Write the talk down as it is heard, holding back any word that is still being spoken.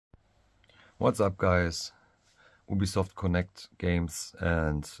What's up, guys? Ubisoft Connect games,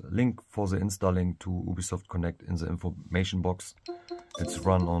 and link for the installing to Ubisoft Connect in the information box. It's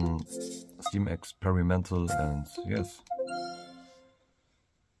run on Steam Experimental, and yes.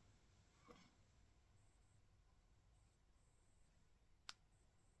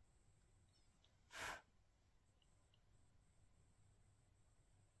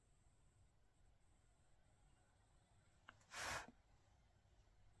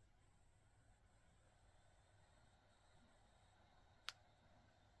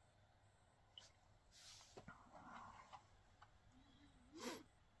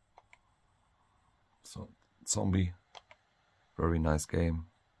 So, Zombie, very nice game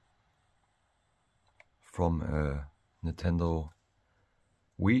from Nintendo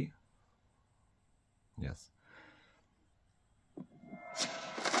Wii. Yes.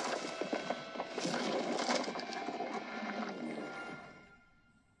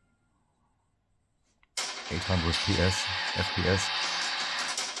 FPS.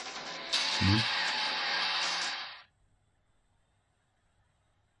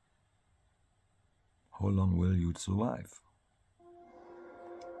 How long will you survive?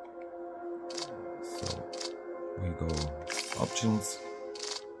 So we go options,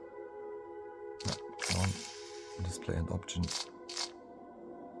 on display and options,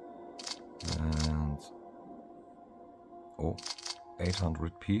 and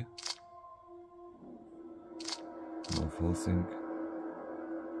 800p, no full sync.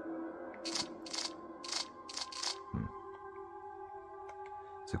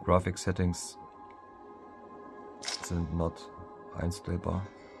 The graphic settings sind not einstellbar,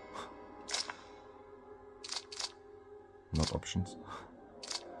 not options,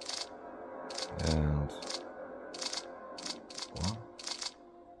 and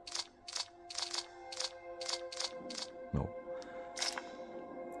no.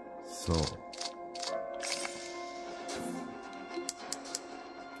 So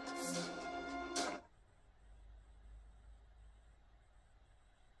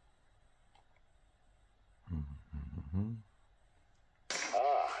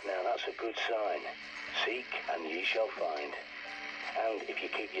now that's a good sign. Seek and ye shall find. And if you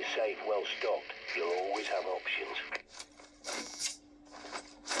keep your safe well stocked, you'll always have options.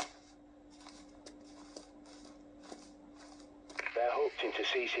 They're hooked into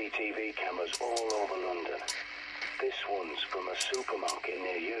CCTV cameras all over London. This one's from a supermarket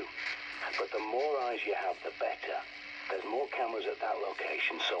near you. But the more eyes you have, the better. There's more cameras at that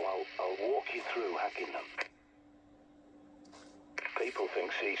location, so I'll walk you through hacking them. People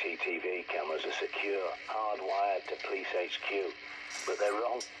think CCTV cameras are secure, hardwired to police HQ, but they're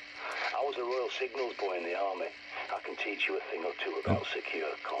wrong. I was a Royal Signals boy in the army. I can teach you a thing or two about secure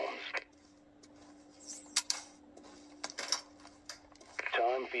comms.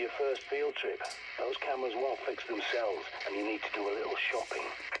 Time for your first field trip. Those cameras won't fix themselves, and you need to do a little shopping.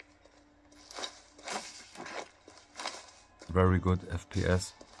 very good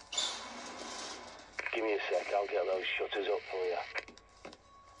FPS. Give me a sec, I'll get those shutters up for you.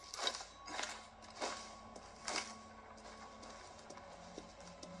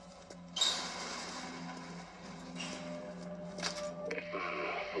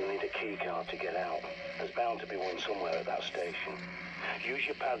 You'll need a key card to get out. There's bound to be one somewhere at that station. Use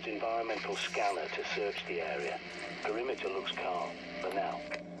your pad's environmental scanner to search the area. Perimeter looks calm, for now.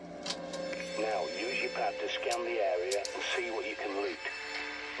 Now, use your pad to scan the area and see what you can loot.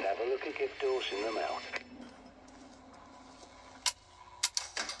 Never look at gift doors in them out.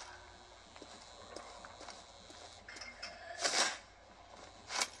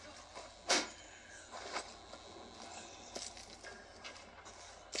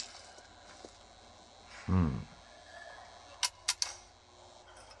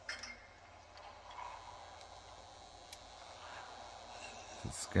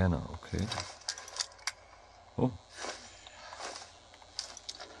 The scanner, okay. Oh.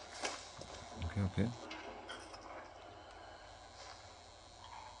 Okay.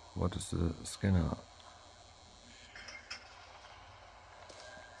 What is the scanner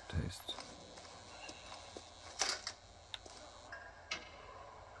taste?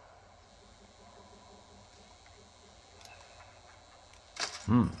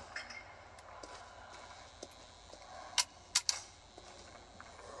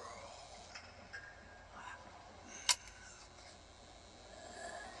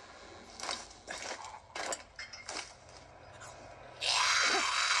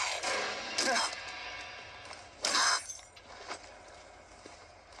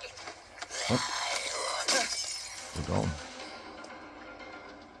 What? Go down.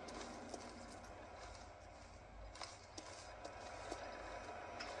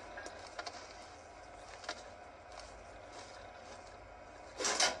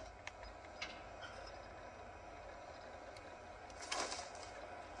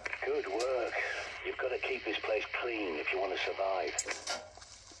 keep this place clean if you want to survive.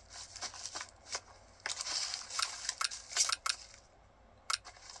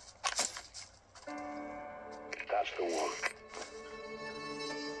 That's the one.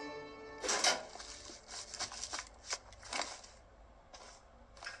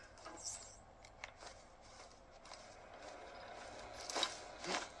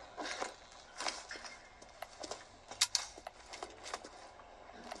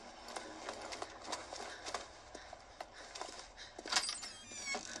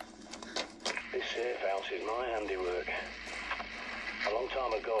 This safe house is my handiwork. A long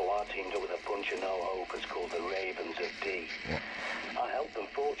time ago, I teamed up with a bunch of no-hopers called the Ravens of D. I helped them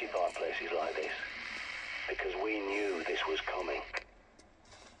fortify places like this, because we knew this was coming.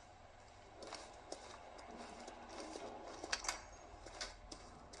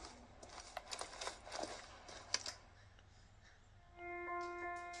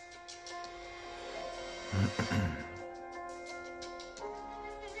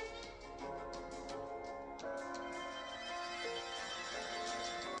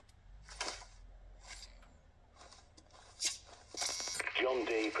 John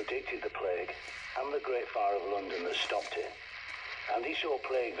Dee predicted the plague and the Great Fire of London that stopped it. And he saw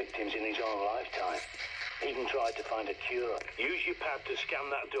plague victims in his own lifetime. He even tried to find a cure. Use your pad to scan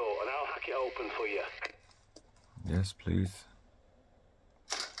that door and I'll hack it open for you. Yes, please.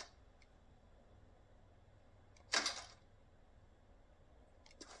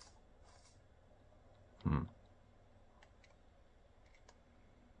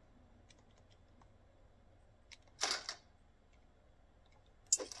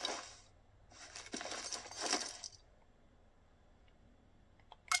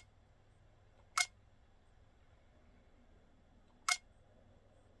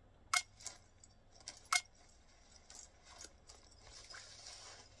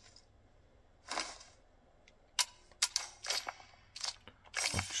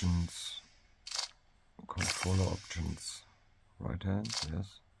 Options, controller options, right hand,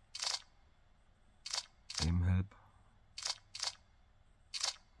 yes, aim help,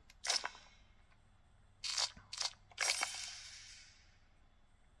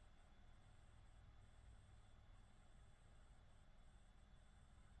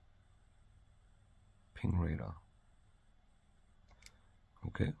 ping radar,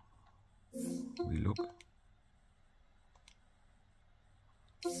 okay, we look.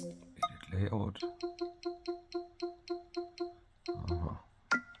 Edit layout.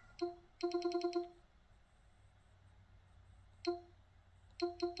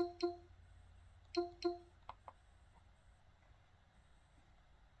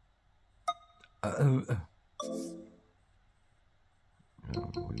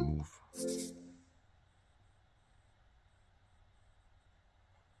 We move.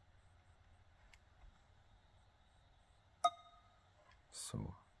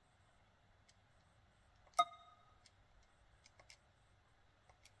 So.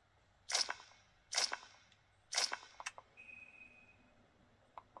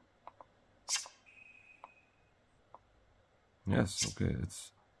 Yes, okay,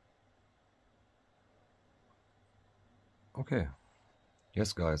 it's okay.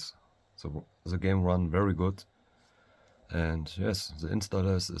 Yes, guys, so the game run very good, and yes, the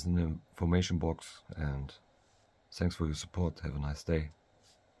installers is in the information box, and thanks for your support. Have a nice day.